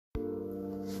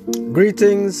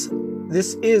Greetings.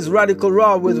 This is Radical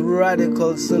Raw with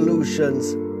Radical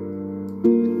Solutions.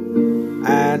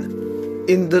 And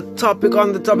on the topic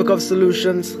of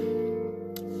solutions,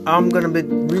 I'm going to be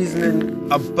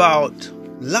reasoning about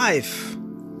life.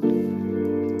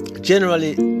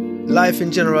 Life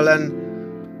in general, and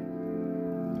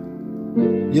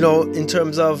in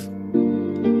terms of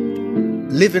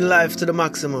living life to the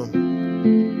maximum.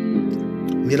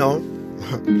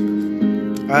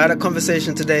 I had a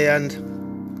conversation today, and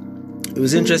it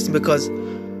was interesting because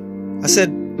I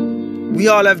said we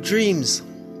all have dreams.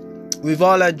 We've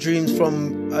all had dreams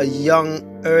from a young,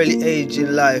 early age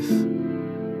in life.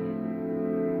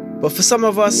 But for some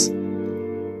of us,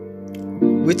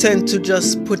 we tend to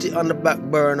just put it on the back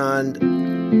burner and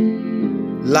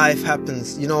life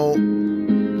happens.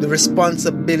 The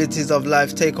responsibilities of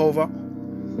life take over.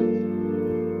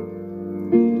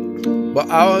 But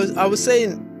I was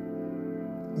saying,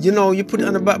 you put it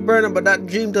on the back burner, but that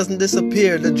dream doesn't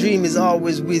disappear. The dream is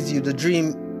always with you. The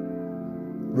dream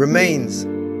remains.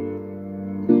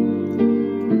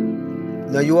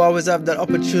 Now, you always have that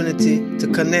opportunity to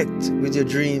connect with your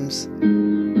dreams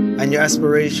and your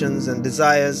aspirations and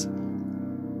desires,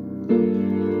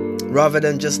 rather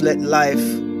than just let life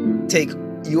take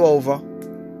you over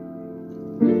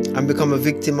and become a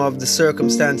victim of the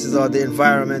circumstances or the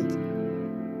environment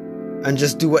and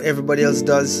just do what everybody else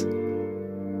does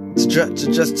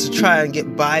to try and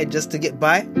get by, just to get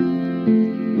by.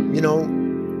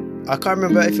 I can't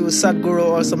remember if it was Sadhguru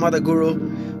or some other guru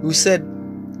who said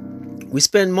we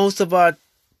spend most of our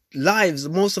lives,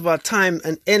 most of our time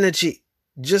and energy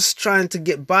just trying to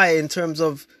get by in terms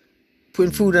of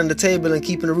putting food on the table and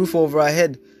keeping a roof over our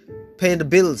head, paying the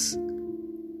bills.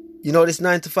 This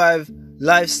 9-to-5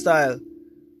 lifestyle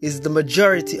is the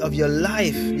majority of your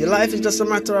life. Your life is just a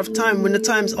matter of time. When the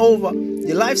time's over,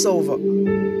 your life's over.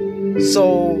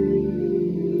 So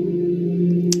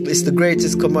it's the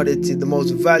greatest commodity, the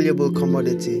most valuable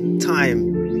commodity, time.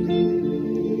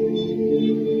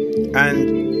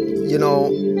 And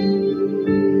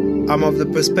I'm of the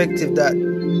perspective that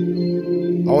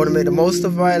I want to make the most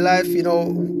of my life.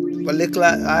 What little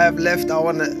I have left, I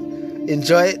want to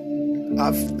enjoy it.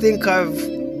 I think I've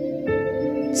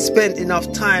spent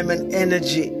enough time and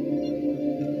energy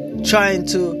trying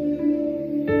to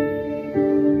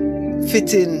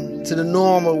fit in to the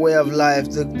normal way of life,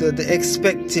 the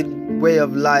expected way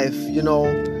of life,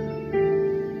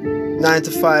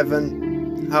 9-to-5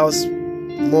 and house,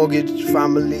 mortgage,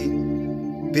 family,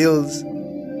 bills,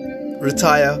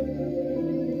 retire,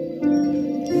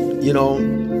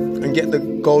 and get the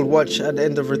gold watch at the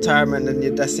end of retirement,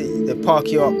 and that's it. They park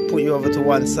you up, put you over to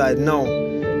one side. No,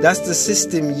 that's the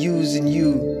system using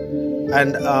you,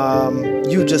 and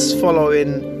you just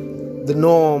following the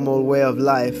normal way of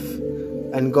life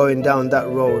and going down that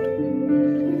road.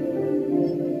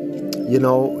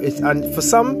 And for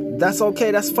some, that's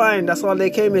okay, that's fine. That's all they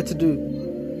came here to do,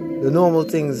 the normal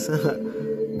things,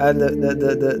 and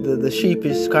the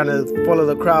sheepish kind of follow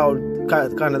the crowd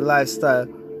kind of lifestyle.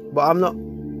 But I'm not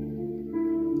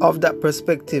of that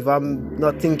perspective. I'm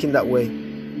not thinking that way.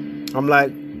 I'm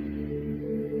like,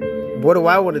 what do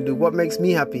I want to do? What makes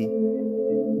me happy?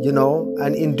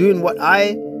 And in doing what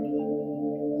I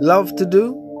love to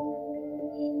do,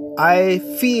 I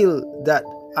feel that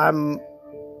I'm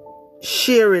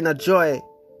sharing a joy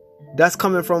that's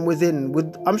coming from within.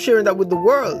 I'm sharing that with the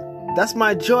world. That's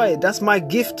my joy. That's my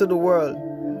gift to the world.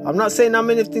 I'm not saying I'm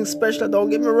anything special. Don't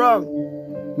get me wrong.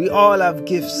 We all have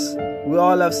gifts. We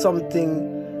all have something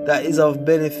that is of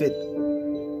benefit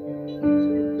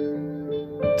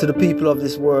to the people of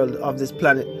this world, of this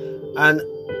planet. And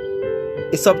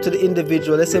it's up to the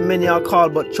individual. They say many are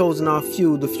called, but chosen are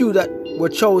few. The few that were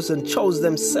chosen chose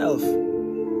themselves.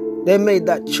 They made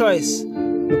that choice.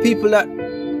 The people that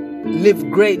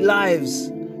live great lives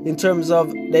in terms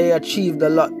of they achieved a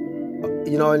lot,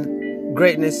 in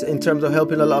greatness in terms of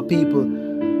helping a lot of people.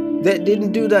 They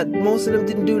didn't do that. Most of them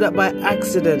didn't do that by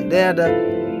accident. They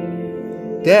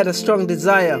had a strong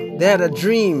desire. They had a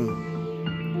dream.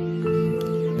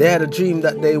 They had a dream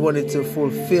that they wanted to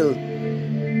fulfill.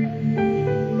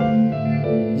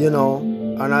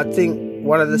 And I think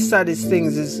one of the saddest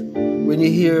things is when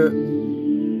you hear,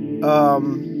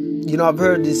 I've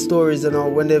heard these stories,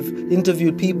 when they've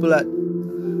interviewed people at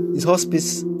this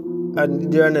hospice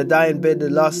and they're in a dying bed, the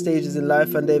last stages in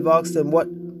life, and they've asked them,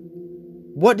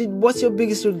 what's your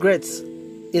biggest regrets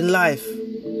in life?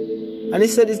 And he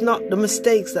said it's not the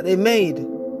mistakes that they made,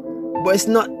 but it's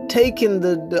not taking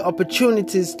the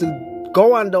opportunities to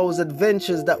go on those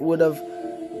adventures that would have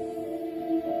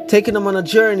taken them on a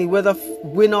journey, whether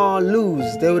win or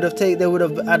lose. They would have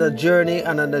had a journey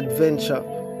and an adventure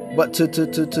But to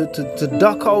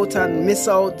duck out and miss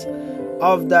out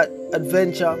of that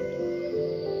adventure,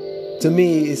 to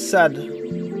me, is sad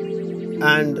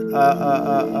and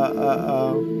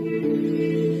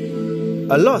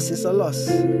a loss. It's a loss.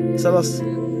 It's a loss.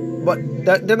 But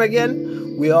then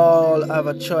again, we all have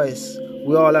a choice.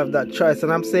 We all have that choice,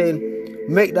 and I'm saying,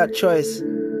 make that choice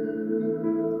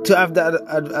to have that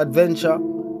adventure.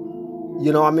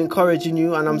 You know, I'm encouraging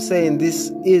you, and I'm saying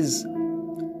this is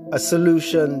a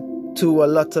solution to a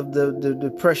lot of the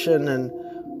depression and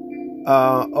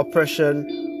oppression.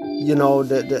 You know,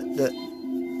 the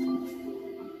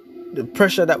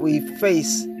pressure that we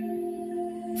face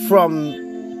from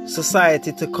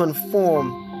society to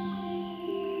conform.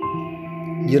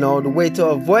 You know, the way to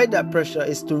avoid that pressure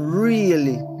is to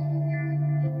really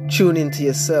tune into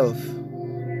yourself.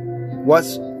 What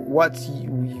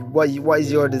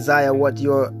is your desire? What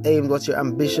your aim? What's your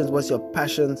ambitions? What's your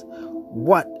passions?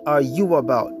 What are you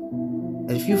about?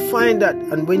 And if you find that,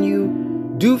 and when you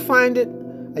do find it,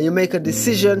 and you make a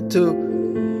decision to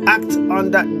act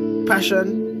on that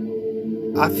passion,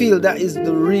 I feel that is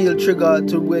the real trigger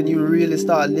to when you really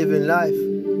start living life.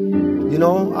 You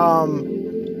know,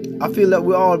 I feel that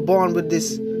we're all born with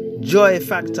this joy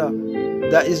factor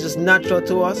that is just natural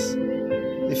to us.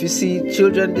 If you see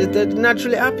children, they're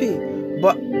naturally happy.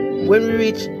 But when we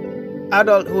reach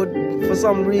adulthood, for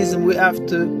some reason, we have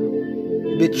to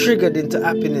be triggered into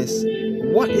happiness.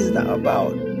 What is that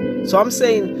about? So I'm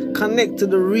saying, connect to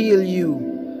the real you,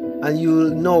 and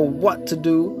you'll know what to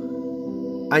do,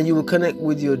 and you will connect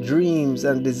with your dreams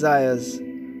and desires,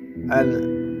 and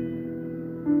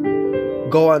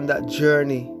go on that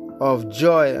journey of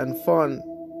joy and fun,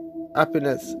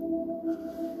 happiness,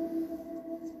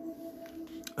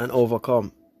 and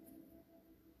overcome.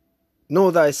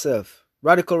 Know thyself.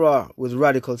 Radical Raw with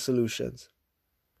radical solutions.